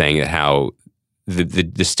 Mike was saying that how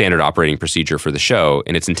the standard operating procedure for the show,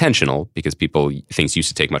 and it's intentional because things used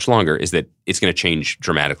to take much longer, is that it's going to change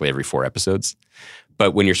dramatically every 4 episodes.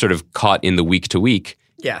 But when you're sort of caught in the week to week,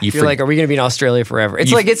 you're like, are we going to be in Australia forever?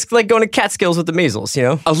 It's like going to Catskills with the measles, you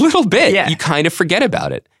know? A little bit. Yeah. You kind of forget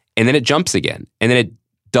about it. And then it jumps again. And then it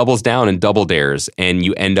doubles down and double dares. And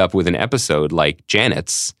you end up with an episode like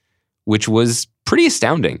Janet's, which was pretty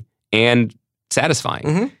astounding and satisfying.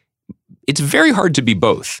 Mm-hmm. It's very hard to be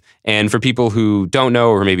both. And for people who don't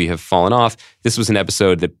know or maybe have fallen off, this was an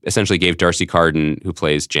episode that essentially gave Darcy Carden, who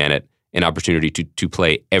plays Janet, an opportunity to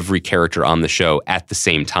play every character on the show at the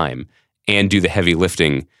same time and do the heavy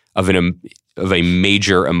lifting of a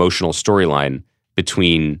major emotional storyline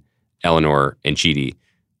between Eleanor and Chidi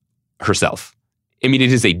herself. I mean,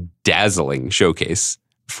 it is a dazzling showcase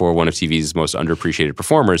for one of TV's most underappreciated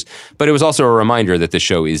performers, but it was also a reminder that the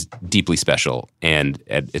show is deeply special and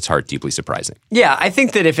at its heart deeply surprising. Yeah, I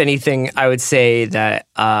think that if anything, I would say that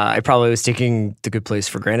I probably was taking The Good Place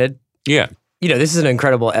for granted. Yeah. You know, this is an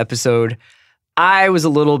incredible episode. I was a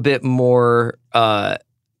little bit more, I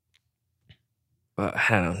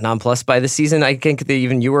don't know, nonplussed by the season. I think that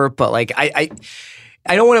even you were, but like,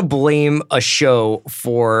 I don't want to blame a show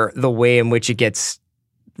for the way in which it gets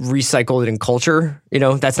recycled in culture. You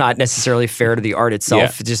know, that's not necessarily fair to the art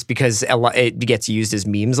itself, just because it gets used as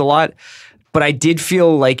memes a lot. But I did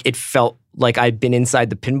feel like it felt like I'd been inside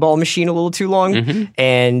the pinball machine a little too long. Mm-hmm.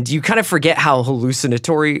 And you kind of forget how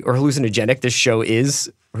hallucinatory or hallucinogenic this show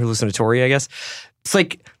is. Hallucinatory, I guess. It's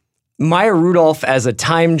like Maya Rudolph as a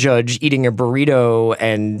time judge eating a burrito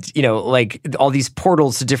and, you know, like all these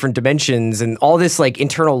portals to different dimensions and all this like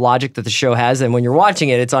internal logic that the show has. And when you're watching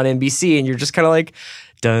it, it's on NBC and you're just kind of like,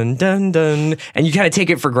 dun, dun, dun. And you kind of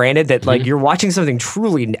take it for granted that like you're watching something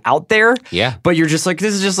truly out there. Yeah. But you're just like,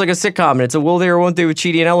 this is just like a sitcom and it's a will they or won't they with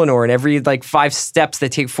Chidi and Eleanor. And every like 5 steps they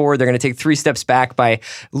take forward, they're going to take 3 steps back by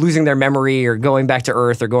losing their memory or going back to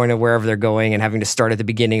Earth or going to wherever they're going and having to start at the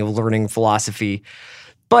beginning of learning philosophy.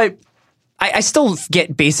 But I still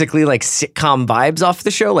get basically like sitcom vibes off the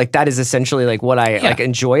show. Like that is essentially like what I like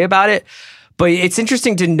enjoy about it. But it's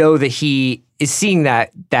interesting to know that he is seeing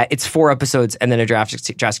that it's 4 episodes and then a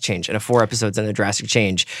drastic change and a 4 episodes and a drastic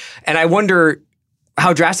change. And I wonder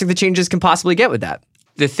how drastic the changes can possibly get with that.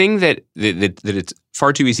 The thing that it's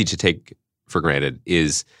far too easy to take for granted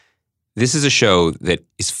is this is a show that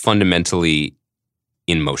is fundamentally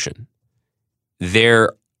in motion.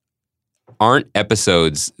 There aren't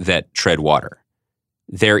episodes that tread water.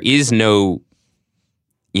 There is no,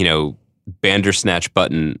 Bandersnatch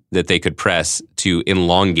button that they could press to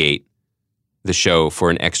elongate the show for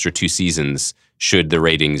an extra 2 seasons should the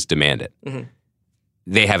ratings demand it. Mm-hmm.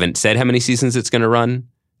 They haven't said how many seasons it's going to run.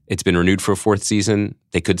 It's been renewed for a 4th season.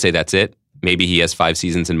 They could say that's it. Maybe he has 5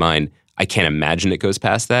 seasons in mind. I can't imagine it goes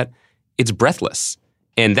past that. It's breathless.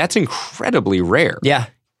 And that's incredibly rare. Yeah.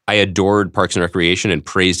 I adored Parks and Recreation and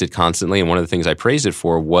praised it constantly. And one of the things I praised it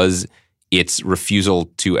for was its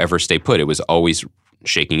refusal to ever stay put. It was always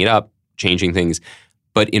shaking it up, changing things.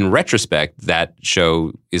 But in retrospect, that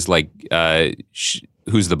show is like,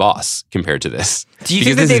 who's the boss compared to this? Do you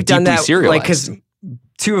think that they've done that? Like, because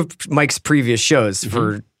 2 of Mike's previous shows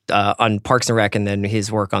for on Parks and Rec and then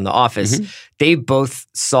his work on The Office, they both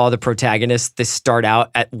saw the protagonists this start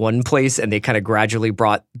out at one place and they kind of gradually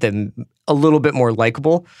brought them a little bit more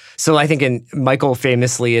likable. So I think Michael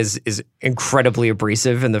famously is incredibly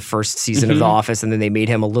abrasive in the first season of The Office, and then they made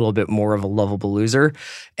him a little bit more of a lovable loser.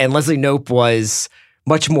 And Leslie Knope was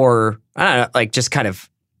much more, I don't know, like just kind of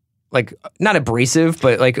like not abrasive,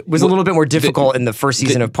 but like was a little bit more difficult in the first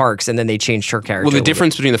season of Parks, and then they changed her character. Well, the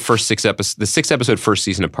difference between the first 6 episodes, the 6 episode first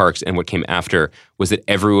season of Parks and what came after was that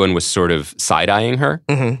everyone was sort of side-eyeing her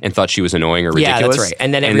and thought she was annoying or ridiculous. Yeah, that's right.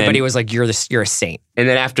 And then everybody was like, you're a saint. And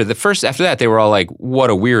then after that, they were all like, what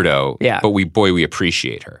a weirdo. Yeah. But we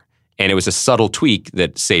appreciate her. And it was a subtle tweak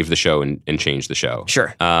that saved the show and changed the show.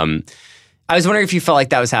 Sure. I was wondering if you felt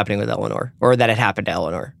like that was happening with Eleanor, or that it happened to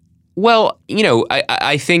Eleanor. Well,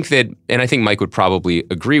 I think that, and I think Mike would probably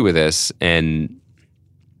agree with this, and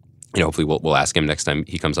hopefully we'll ask him next time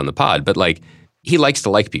he comes on the pod. But like, he likes to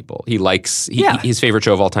like people. His favorite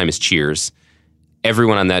show of all time is Cheers.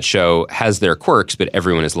 Everyone on that show has their quirks, but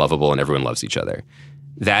everyone is lovable and everyone loves each other.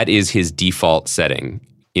 That is his default setting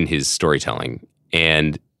in his storytelling,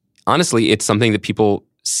 and honestly, it's something that people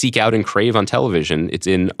seek out and crave on television. It's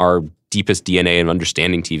in our deepest DNA of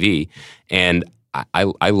understanding TV, and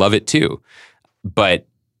I love it too. But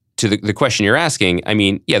to the question you're asking, I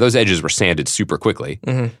mean, yeah, those edges were sanded super quickly.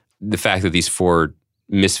 The fact that these 4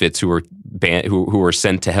 misfits who were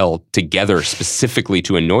sent to hell together specifically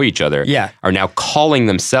to annoy each other are now calling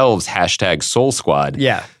themselves #Soul Squad.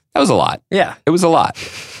 Yeah. That was a lot. Yeah. It was a lot.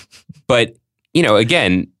 But,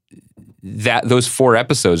 again, those 4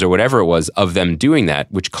 episodes or whatever it was of them doing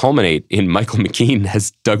that, which culminate in Michael McKean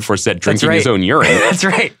as Doug Forsett drinking his own urine. That's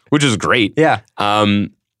right. Which is great. Yeah. They're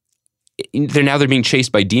being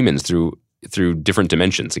chased by demons through different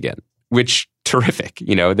dimensions again, which terrific.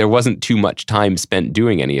 There wasn't too much time spent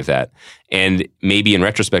doing any of that. And maybe in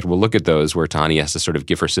retrospect, we'll look at those where Tanya has to sort of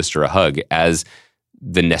give her sister a hug as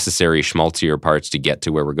the necessary schmaltzier parts to get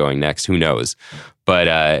to where we're going next. Who knows?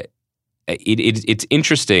 But it's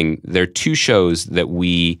interesting. There are 2 shows that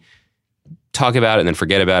we talk about and then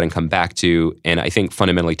forget about and come back to, and I think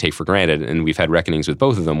fundamentally take for granted. And we've had reckonings with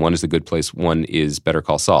both of them. One is The Good Place. One is Better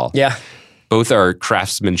Call Saul. Yeah. Both are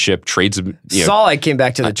craftsmanship, trades. Saul, I came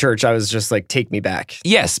back to the church. I was just like, take me back.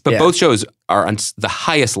 Yes, but both shows are on the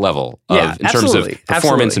highest level in terms of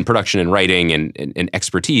performance and production and writing and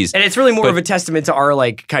expertise. And it's really more of a testament to our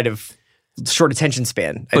like kind of short attention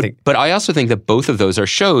span, I think. But I also think that both of those are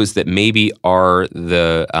shows that maybe are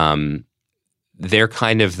they're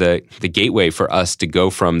kind of the gateway for us to go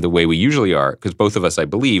from the way we usually are, because both of us, I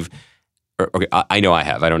believe, I know I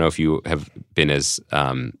have. I don't know if you have been as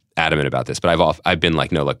adamant about this, but I've been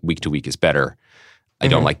like, no, like week to week is better. I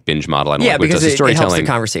don't like binge model. I don't like because it storytelling. helps the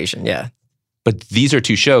conversation. Yeah. But these are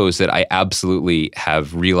 2 shows that I absolutely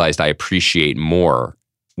have realized I appreciate more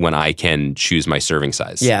when I can choose my serving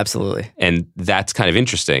size. Yeah, absolutely. And that's kind of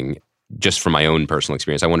interesting just from my own personal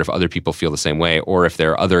experience. I wonder if other people feel the same way, or if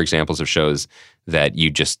there are other examples of shows that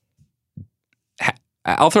you just...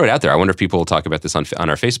 I'll throw it out there. I wonder if people will talk about this on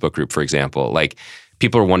our Facebook group, for example. Like,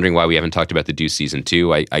 people are wondering why we haven't talked about The Deuce Season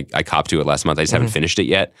 2. I copped to it last month. I just haven't finished it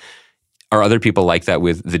yet. Are other people like that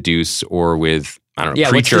with The Deuce or with... I don't know,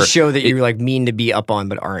 Preacher? What's the show that you like mean to be up on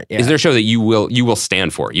but aren't? Yeah. Is there a show that you will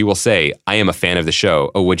stand for? You will say, I am a fan of the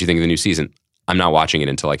show. Oh, what'd you think of the new season? I'm not watching it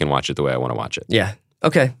until I can watch it the way I want to watch it. Yeah.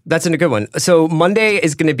 Okay. That's a good one. So Monday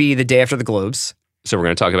is going to be the day after the Globes. So we're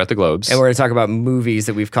going to talk about the Globes. And we're going to talk about movies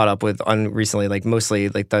that we've caught up with on recently, like mostly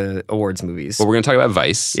like the awards movies. Well, we're going to talk about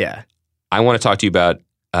Vice. Yeah. I want to talk to you about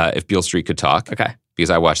If Beale Street Could Talk. Okay. Because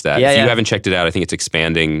I watched that. Yeah, if you yeah. haven't checked it out, I think it's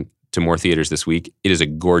expanding to more theaters this week. It is a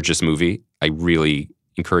gorgeous movie. I really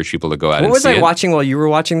encourage people to go out and see it. What was I watching while you were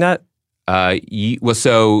watching that? I was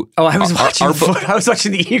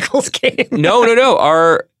watching the Eagles game.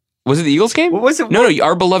 No. Was it the Eagles game? What was it? No,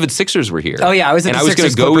 our beloved Sixers were here. Oh yeah, I was going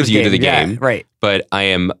to go with you to the game. Yeah, right. But I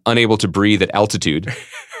am unable to breathe at altitude.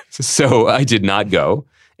 So I did not go.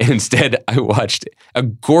 And instead, I watched a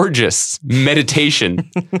gorgeous meditation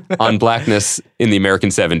on blackness in the American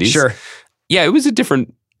 70s. Sure. Yeah, it was a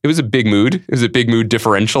big mood. It was a big mood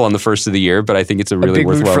differential on the first of the year, but I think it's a really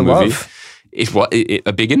worthwhile movie. Love.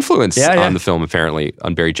 A big influence Yeah. on the film, apparently,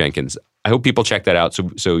 on Barry Jenkins. I hope people check that out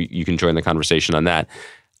so you can join the conversation on that.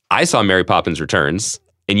 I saw Mary Poppins Returns,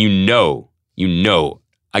 and you know,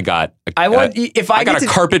 I got a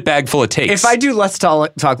carpet bag full of takes. If I do Let's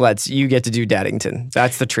Talk Let's, you get to do Daddington.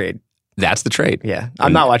 That's the trade. That's the trade. Yeah.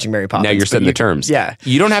 I'm not watching Mary Poppins. Now you're setting the terms. Yeah.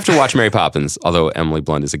 You don't have to watch Mary Poppins, although Emily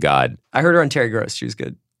Blunt is a god. I heard her on Terry Gross. She was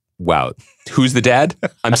good. Wow. Who's the dad?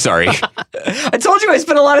 I'm sorry. I told you I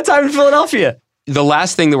spent a lot of time in Philadelphia. The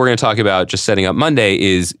last thing that we're going to talk about, just setting up Monday,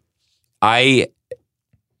 is I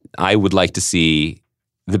would like to see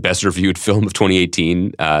the best reviewed film of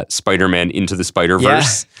 2018, Spider-Man Into the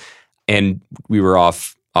Spider-Verse. Yeah. And we were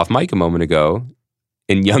off mic a moment ago,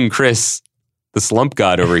 and young Chris, the slump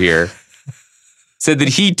god over here, said that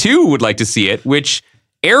he too would like to see it, which,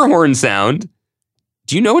 air horn sound,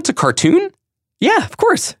 do you know it's a cartoon? Yeah, of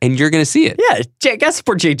course. And you're going to see it. Yeah, gotta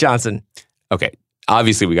support Jake Johnson. Okay.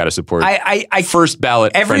 Obviously, we got to support I first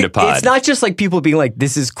ballot friend of pod. It's not just like people being like,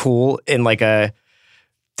 this is cool in like the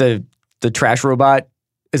trash robot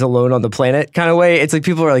is alone on the planet kind of way. It's like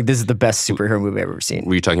people are like, this is the best superhero movie I've ever seen.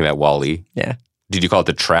 Were you talking about WALL-E? Yeah. Did you call it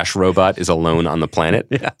the trash robot is alone on the planet?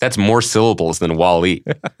 Yeah. That's more syllables than WALL-E.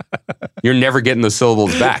 You're never getting those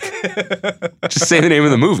syllables back. Just say the name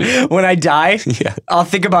of the movie. When I die, I'll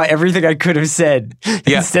think about everything I could have said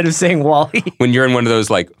instead of saying WALL-E. When you're in one of those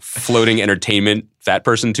like floating entertainment fat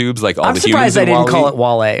person tubes, like all I'm the humans surprised I didn't WALL-E. call it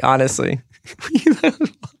Wale, honestly.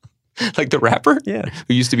 Like the rapper? Yeah.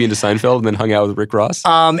 Who used to be into Seinfeld and then hung out with Rick Ross?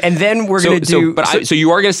 And then we're going to do... So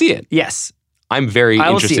you are going to see it? Yes. I'm very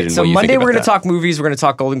interested in what you think about that. So Monday we're going to talk movies. We're going to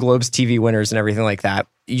talk Golden Globes, TV winners, and everything like that.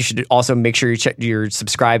 You should also make sure you're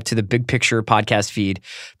subscribed to the Big Picture podcast feed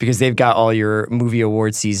because they've got all your movie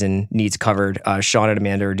award season needs covered. Sean and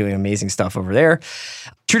Amanda are doing amazing stuff over there.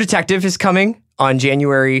 True Detective is coming on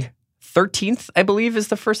January 13th, I believe, is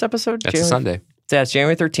the first episode. That's a Sunday. Yeah, it's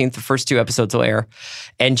January 13th. The first 2 episodes will air.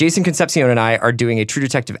 And Jason Concepcion and I are doing a True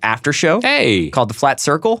Detective after show called The Flat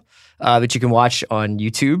Circle that you can watch on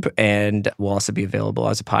YouTube and will also be available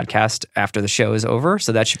as a podcast after the show is over.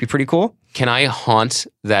 So that should be pretty cool. Can I haunt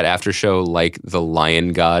that after show like the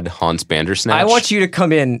lion god haunts Bandersnatch? I want you to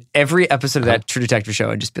come in every episode of that True Detective show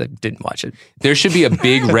and just be like, didn't watch it. There should be a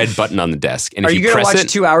big red button on the desk. And are if you going to watch it,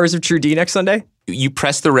 2 hours of True D next Sunday? You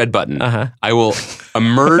press the red button. I will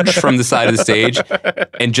emerge from the side of the stage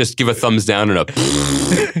and just give a thumbs down and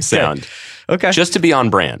a sound. Okay. Just to be on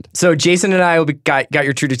brand. So Jason and I will be got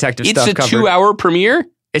your True Detective stuff covered. It's a 2-hour premiere?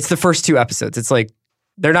 It's the first 2 episodes. It's like,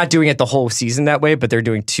 they're not doing it the whole season that way, but they're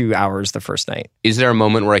doing 2 hours the first night. Is there a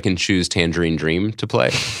moment where I can choose Tangerine Dream to play?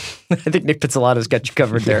 I think Nick Pizzolato's got you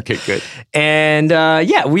covered there. Okay, good. And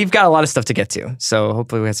we've got a lot of stuff to get to. So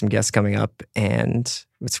hopefully we have some guests coming up. And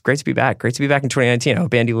it's great to be back. Great to be back in 2019. I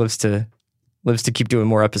hope Andy lives to keep doing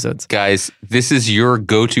more episodes. Guys, this is your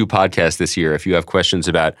go-to podcast this year if you have questions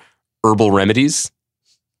about herbal remedies,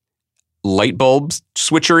 light bulbs,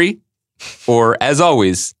 switchery, or, as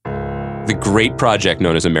always, the great project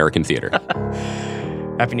known as American theater.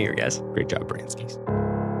 Happy New Year, guys. Great job, Branskis.